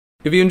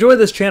If you enjoy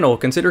this channel,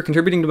 consider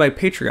contributing to my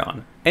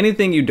Patreon.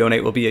 Anything you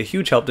donate will be a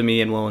huge help to me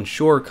and will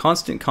ensure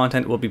constant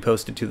content will be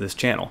posted to this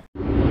channel.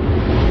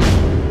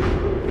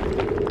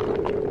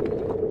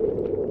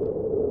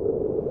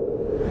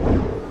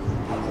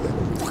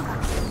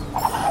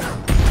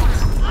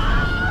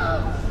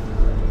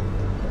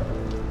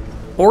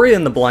 Ori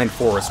and the Blind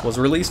Forest was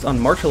released on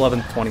March 11,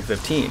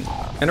 2015,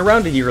 and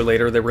around a year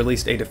later they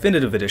released a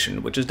definitive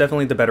edition, which is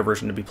definitely the better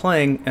version to be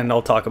playing, and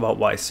I'll talk about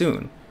why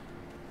soon.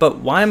 But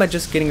why am I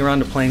just getting around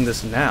to playing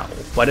this now?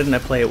 Why didn't I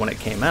play it when it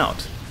came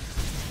out?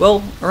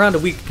 Well, around a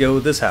week ago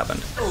this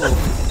happened.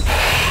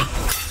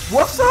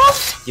 What's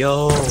up?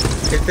 Yo.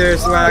 If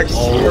there's like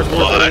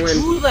What?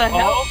 Who the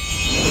hell?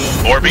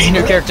 Orby?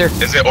 New character.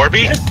 Is it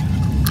Orby?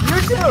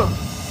 you too.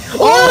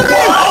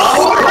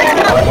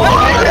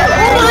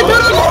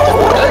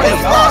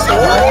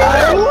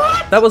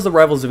 That was the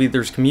Rivals of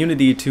Aether's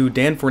community to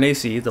Dan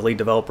Fornace, the lead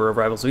developer of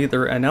Rivals of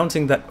Aether,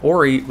 announcing that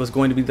Ori was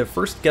going to be the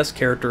first guest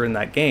character in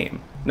that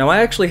game. Now, I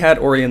actually had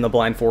Ori and the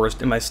Blind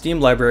Forest in my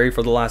Steam library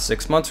for the last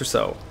 6 months or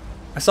so.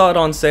 I saw it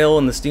on sale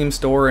in the Steam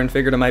store and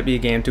figured it might be a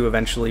game to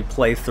eventually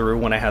play through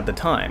when I had the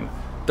time.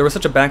 There was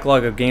such a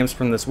backlog of games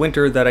from this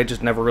winter that I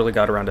just never really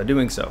got around to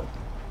doing so.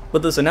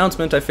 With this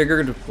announcement, I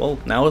figured, well,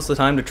 now is the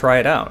time to try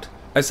it out.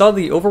 I saw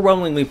the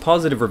overwhelmingly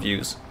positive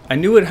reviews, I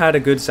knew it had a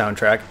good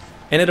soundtrack,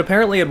 and it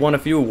apparently had won a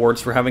few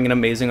awards for having an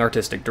amazing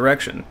artistic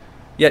direction.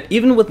 Yet,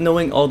 even with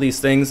knowing all these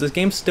things, this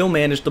game still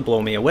managed to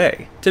blow me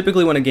away.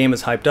 Typically when a game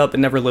is hyped up, it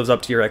never lives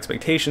up to your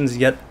expectations,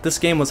 yet this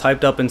game was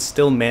hyped up and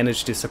still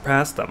managed to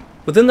surpass them.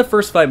 Within the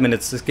first 5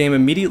 minutes, this game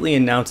immediately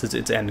announces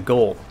its end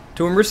goal,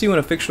 to immerse you in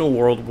a fictional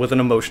world with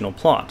an emotional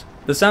plot.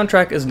 The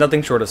soundtrack is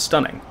nothing short of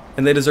stunning,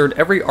 and they deserved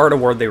every art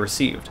award they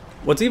received.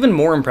 What's even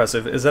more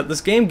impressive is that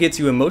this game gets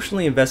you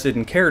emotionally invested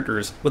in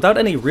characters without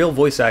any real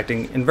voice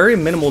acting and very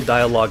minimal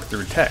dialogue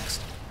through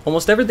text.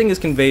 Almost everything is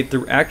conveyed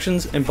through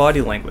actions and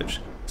body language,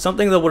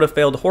 something that would have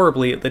failed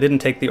horribly if they didn't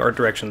take the art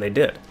direction they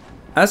did.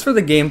 As for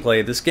the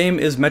gameplay, this game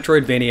is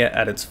Metroidvania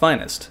at its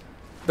finest.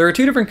 There are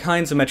two different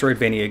kinds of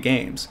Metroidvania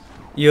games.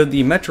 You have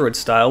the Metroid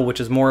style, which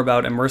is more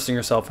about immersing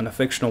yourself in a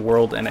fictional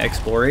world and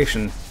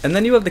exploration, and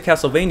then you have the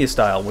Castlevania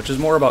style, which is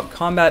more about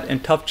combat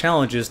and tough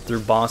challenges through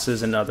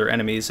bosses and other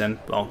enemies and,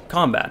 well,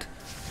 combat.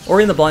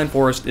 Ori and the Blind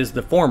Forest is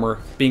the former,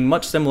 being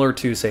much similar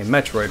to, say,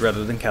 Metroid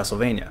rather than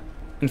Castlevania.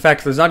 In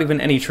fact, there's not even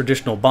any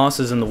traditional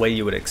bosses in the way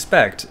you would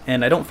expect,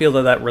 and I don't feel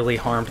that that really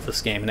harmed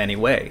this game in any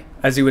way.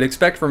 As you would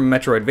expect from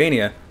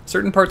Metroidvania,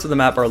 certain parts of the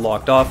map are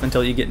locked off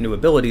until you get new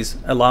abilities,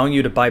 allowing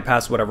you to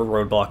bypass whatever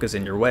roadblock is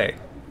in your way.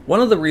 One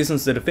of the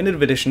reasons the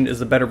Definitive Edition is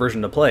the better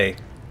version to play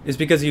is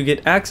because you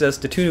get access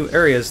to 2 new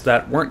areas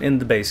that weren't in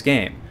the base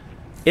game.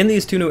 In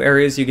these 2 new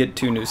areas you get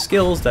 2 new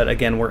skills that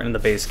again weren't in the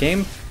base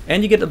game,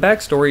 and you get a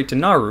backstory to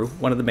Naru,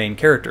 one of the main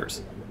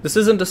characters. This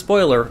isn't a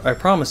spoiler, I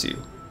promise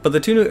you, but the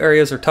 2 new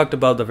areas are tucked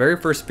above the very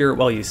first spirit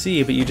well you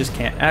see, but you just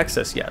can't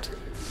access yet.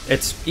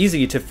 It's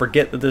easy to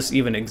forget that this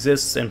even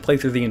exists and play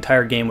through the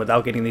entire game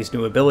without getting these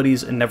new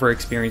abilities and never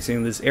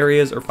experiencing these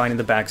areas or finding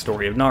the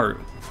backstory of Naru.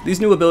 These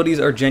new abilities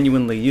are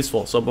genuinely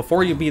useful, so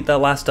before you beat that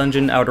last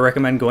dungeon, I would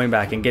recommend going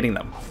back and getting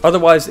them.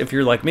 Otherwise, if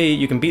you're like me,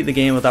 you can beat the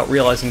game without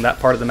realizing that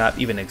part of the map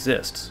even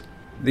exists.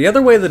 The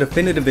other way the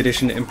Definitive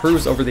Edition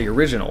improves over the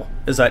original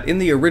is that in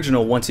the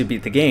original, once you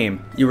beat the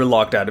game, you were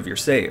locked out of your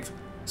save.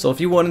 So if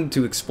you wanted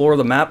to explore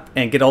the map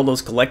and get all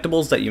those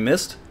collectibles that you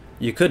missed,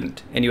 you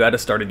couldn't, and you had to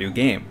start a new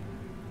game.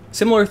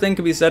 Similar thing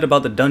could be said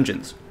about the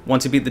dungeons.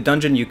 Once you beat the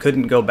dungeon, you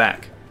couldn't go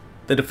back.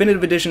 The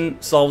Definitive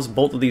Edition solves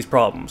both of these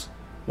problems.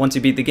 Once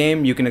you beat the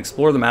game, you can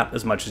explore the map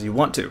as much as you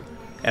want to,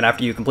 and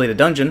after you complete a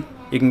dungeon,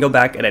 you can go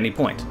back at any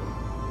point.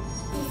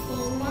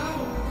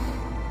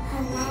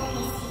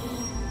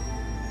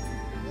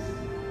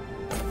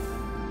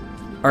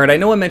 Alright, I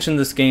know I mentioned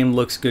this game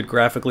looks good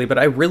graphically, but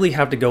I really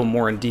have to go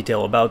more in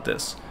detail about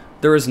this.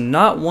 There is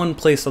not one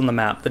place on the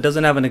map that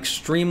doesn't have an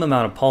extreme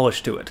amount of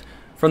polish to it.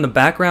 From the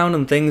background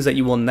and things that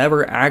you will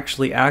never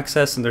actually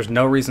access and there's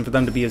no reason for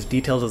them to be as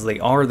detailed as they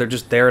are, they're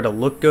just there to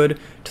look good,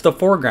 to the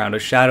foreground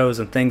of shadows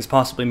and things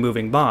possibly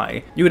moving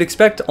by. You would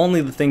expect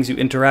only the things you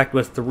interact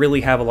with to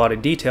really have a lot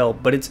of detail,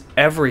 but it's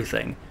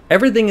everything.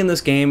 Everything in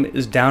this game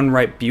is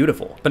downright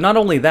beautiful. But not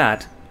only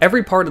that,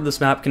 every part of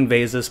this map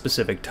conveys a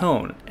specific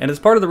tone, and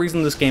it's part of the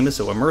reason this game is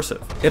so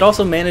immersive. It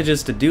also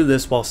manages to do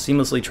this while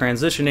seamlessly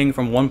transitioning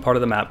from one part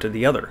of the map to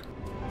the other.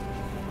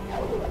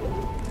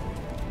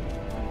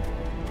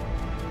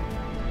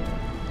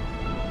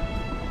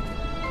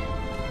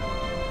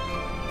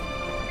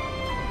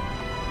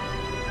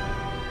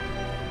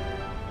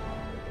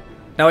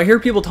 Now I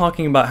hear people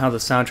talking about how the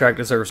soundtrack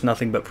deserves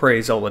nothing but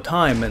praise all the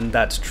time, and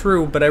that's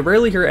true, but I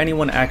rarely hear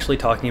anyone actually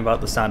talking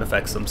about the sound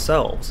effects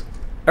themselves.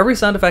 Every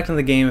sound effect in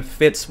the game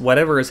fits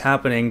whatever is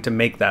happening to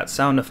make that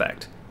sound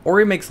effect.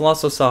 Ori makes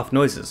lots of soft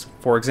noises,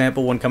 for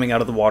example when coming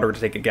out of the water to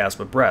take a gasp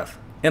of breath.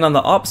 And on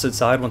the opposite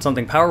side, when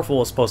something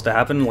powerful is supposed to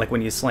happen, like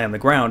when you slam the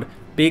ground,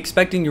 be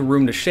expecting your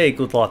room to shake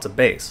with lots of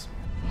bass.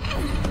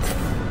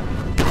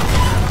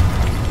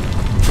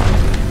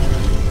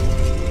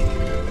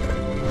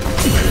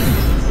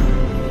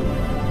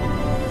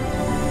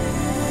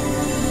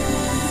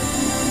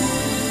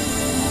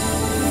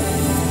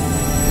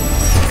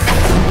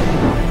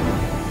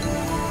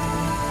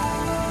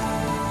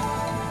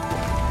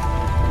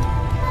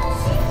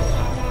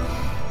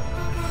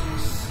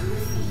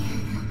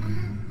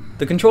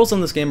 The controls in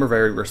this game are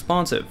very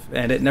responsive,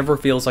 and it never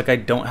feels like I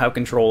don't have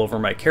control over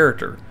my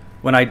character.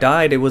 When I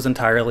died, it was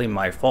entirely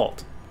my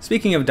fault.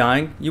 Speaking of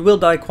dying, you will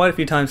die quite a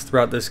few times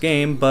throughout this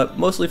game, but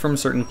mostly from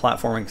certain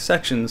platforming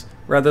sections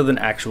rather than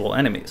actual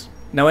enemies.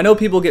 Now I know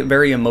people get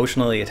very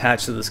emotionally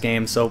attached to this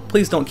game, so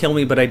please don't kill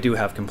me, but I do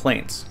have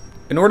complaints.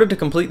 In order to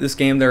complete this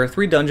game, there are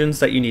 3 dungeons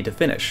that you need to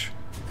finish.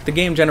 The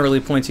game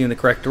generally points you in the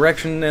correct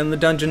direction, and the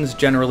dungeons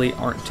generally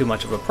aren't too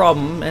much of a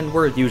problem, and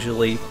were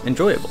usually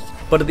enjoyable.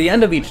 But at the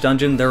end of each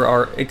dungeon, there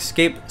are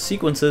escape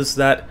sequences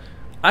that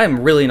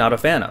I'm really not a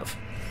fan of.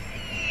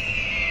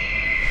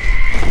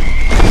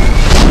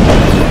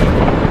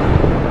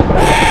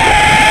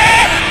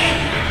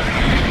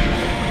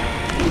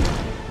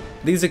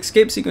 These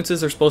escape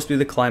sequences are supposed to be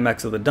the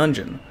climax of the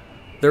dungeon.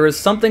 There is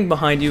something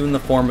behind you in the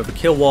form of a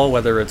kill wall,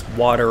 whether it's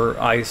water,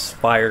 ice,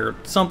 fire,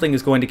 something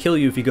is going to kill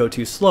you if you go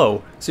too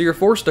slow, so you're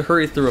forced to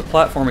hurry through a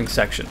platforming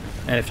section,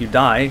 and if you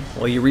die,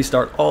 well, you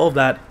restart all of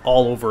that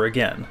all over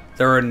again.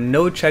 There are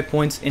no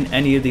checkpoints in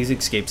any of these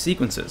escape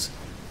sequences.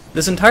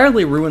 This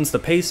entirely ruins the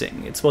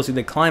pacing. It's supposed to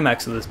be the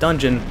climax of this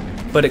dungeon,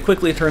 but it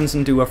quickly turns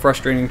into a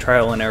frustrating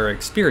trial and error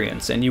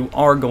experience, and you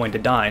are going to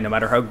die no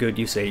matter how good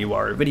you say you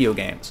are at video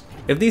games.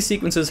 If these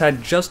sequences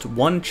had just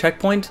one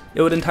checkpoint,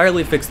 it would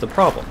entirely fix the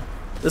problem.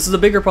 This is a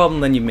bigger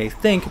problem than you may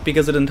think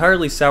because it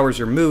entirely sours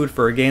your mood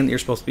for a game that you're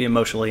supposed to be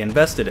emotionally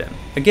invested in.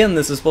 Again,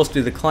 this is supposed to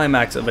be the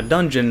climax of a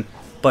dungeon,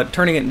 but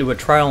turning it into a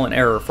trial and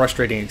error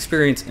frustrating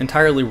experience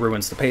entirely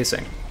ruins the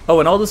pacing. Oh,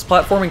 and all this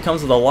platforming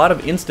comes with a lot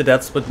of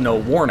insta-deaths with no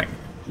warning.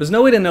 There's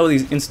no way to know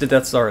these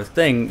insta-deaths are a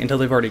thing until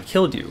they've already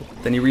killed you.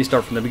 Then you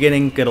restart from the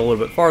beginning, get a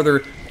little bit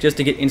farther, just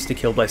to get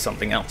insta-killed by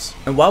something else.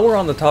 And while we're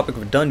on the topic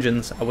of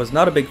dungeons, I was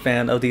not a big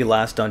fan of the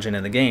last dungeon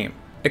in the game.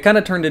 It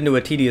kinda turned into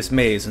a tedious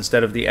maze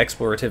instead of the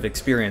explorative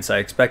experience I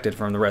expected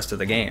from the rest of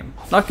the game.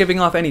 Not giving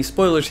off any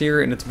spoilers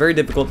here, and it's very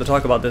difficult to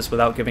talk about this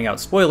without giving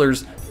out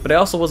spoilers, but I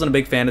also wasn't a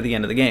big fan of the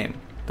end of the game.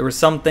 There were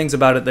some things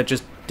about it that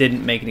just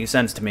didn't make any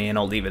sense to me, and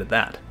I'll leave it at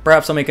that.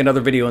 Perhaps I'll make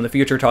another video in the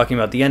future talking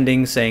about the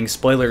ending, saying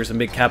spoilers in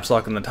big caps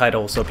lock in the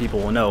title so people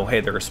will know,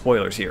 hey, there are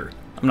spoilers here.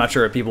 I'm not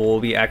sure if people will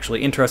be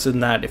actually interested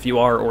in that. If you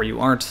are or you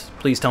aren't,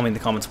 please tell me in the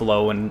comments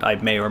below and I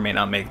may or may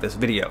not make this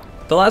video.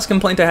 The last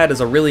complaint I had is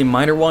a really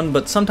minor one,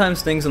 but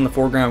sometimes things in the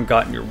foreground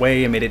got in your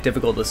way and made it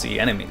difficult to see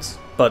enemies.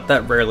 But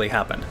that rarely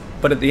happened.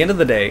 But at the end of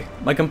the day,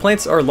 my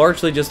complaints are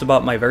largely just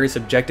about my very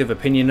subjective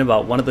opinion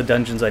about one of the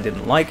dungeons I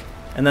didn't like,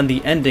 and then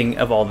the ending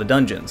of all the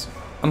dungeons.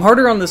 I'm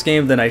harder on this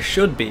game than I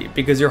should be,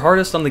 because you're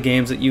hardest on the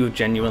games that you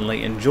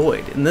genuinely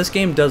enjoyed, and this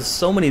game does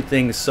so many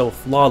things so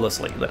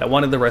flawlessly that I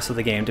wanted the rest of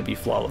the game to be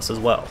flawless as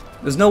well.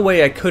 There's no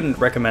way I couldn't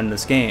recommend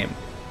this game,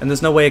 and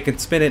there's no way I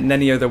could spin it in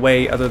any other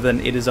way other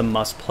than it is a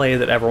must-play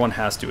that everyone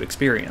has to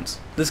experience.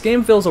 This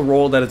game fills a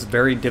role that is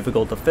very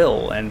difficult to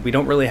fill, and we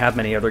don't really have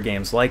many other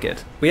games like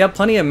it. We have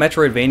plenty of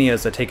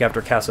Metroidvanias that take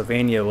after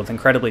Castlevania with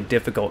incredibly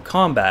difficult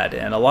combat,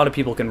 and a lot of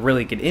people can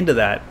really get into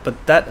that,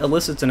 but that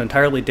elicits an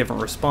entirely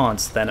different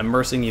response than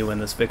immersing you in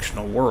this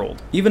fictional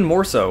world. Even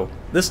more so,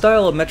 this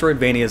style of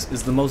Metroidvanias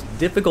is the most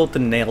difficult to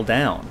nail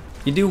down.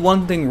 You do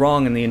one thing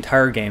wrong and the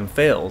entire game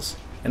fails,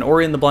 and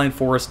Ori and the Blind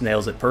Forest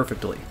nails it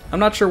perfectly. I'm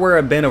not sure where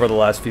I've been over the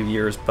last few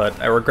years, but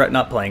I regret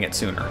not playing it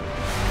sooner.